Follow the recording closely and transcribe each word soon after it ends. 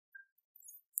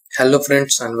Hello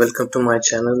friends and welcome to my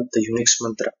channel the Unix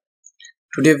Mantra.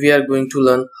 Today we are going to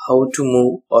learn how to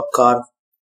move or carve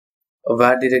a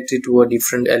var directory to a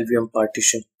different LVM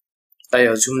partition. I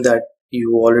assume that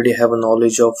you already have a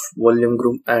knowledge of volume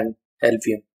group and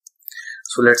LVM.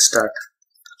 So let's start.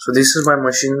 So this is my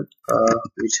machine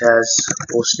which has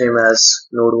hostname as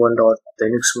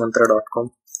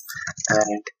node1.linuxmantra.com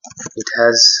and it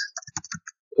has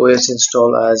OS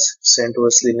install as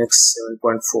CentOS Linux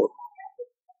 7.4.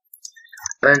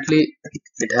 Currently,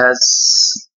 it has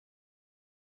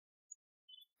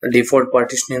a default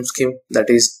partitioning scheme, that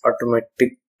is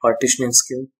automatic partitioning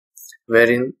scheme,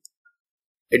 wherein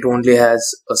it only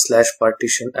has a slash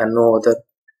partition and no other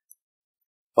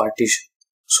partition.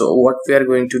 So what we are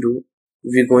going to do,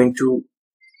 we're going to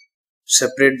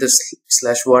separate the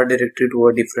slash var directory to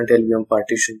a different LVM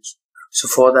partitions. So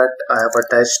for that I have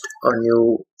attached a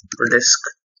new disk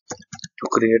to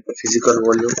create a physical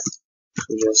volume.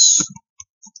 So just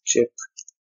check.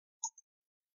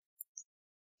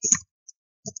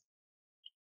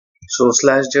 So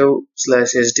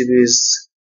 /dev/sdb is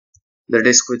the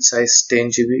disk with size 10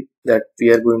 GB that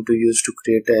we are going to use to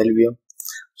create a LVM.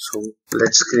 So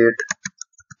let's create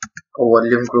a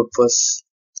volume group first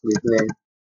with name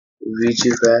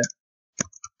vgvar,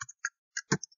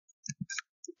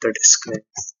 the disk name.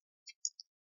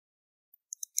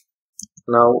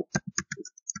 Now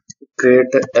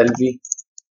create a LV.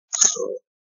 So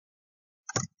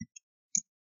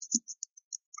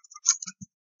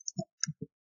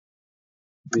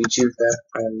vgvar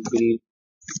and we'll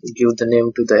give the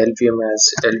name to the LVM as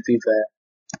lvvar.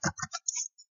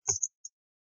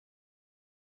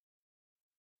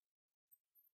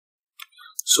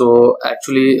 So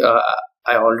actually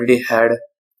I already had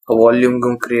a volume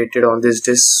group created on this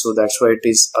disk, so that's why it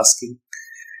is asking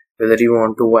whether you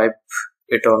want to wipe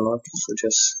it or not. So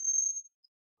just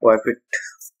wipe it.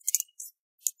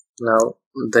 Now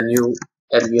the new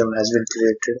LVM has been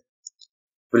created.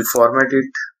 We'll format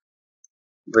it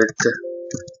with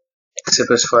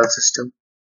XFS file system,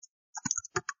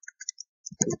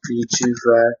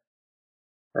 vgvar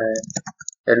and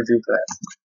lvvar.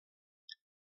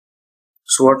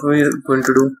 So what we're going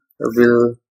to do,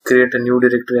 we'll create a new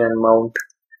directory and mount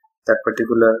that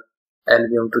particular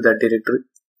LVM to that directory.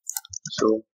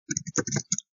 So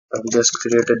I will just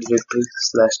create a directory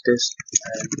 /test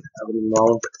and I will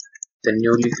mount the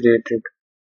newly created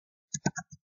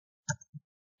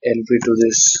LV to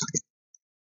this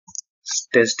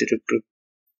test directory.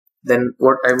 Then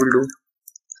what I will do,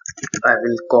 I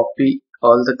will copy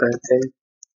all the content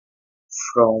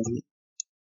from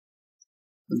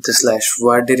the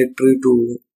 /var directory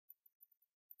to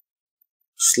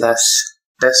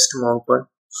 /test mount one.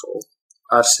 So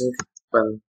rsync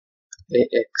 1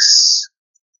 ax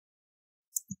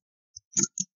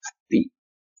p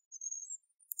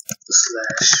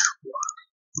 /var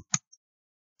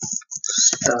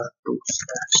start to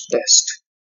 /test.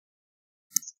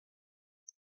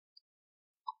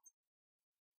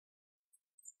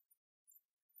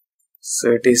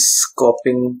 So it is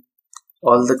copying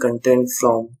all the content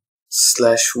from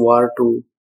 /var to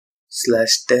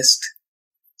 /test,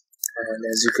 and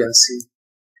as you can see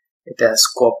it has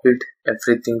copied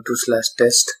everything to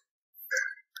 /test.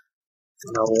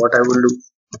 Now what I will do,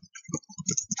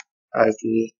 I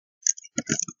will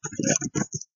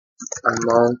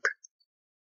unmount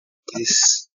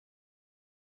this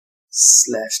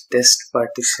 /test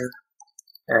partition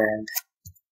and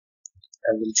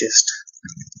I will just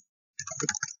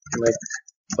make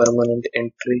permanent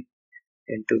entry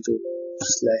into the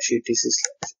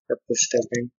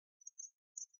 /etc/fstagent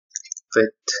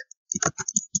with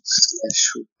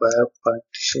 /var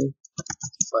partition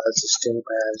file system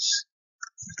as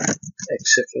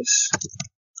XFS,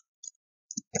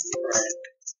 and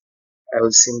I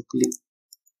will simply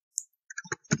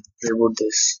reboot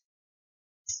this.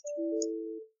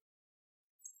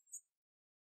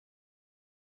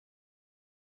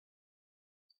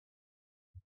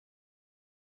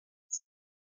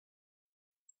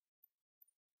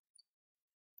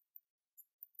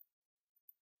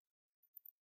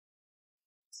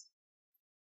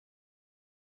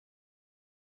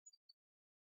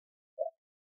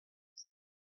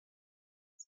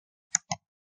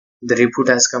 The reboot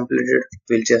has completed.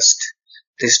 We'll just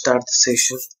restart the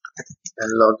session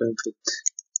and log in with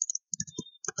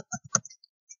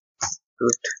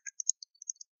root,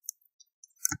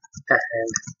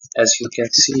 and as you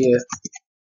can see here,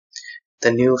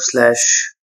 the new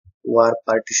 /var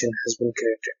partition has been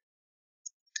created.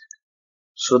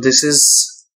 So this is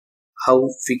how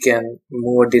we can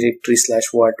move a directory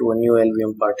 /var to a new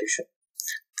LVM partition.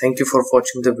 Thank you for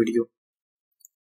watching the video.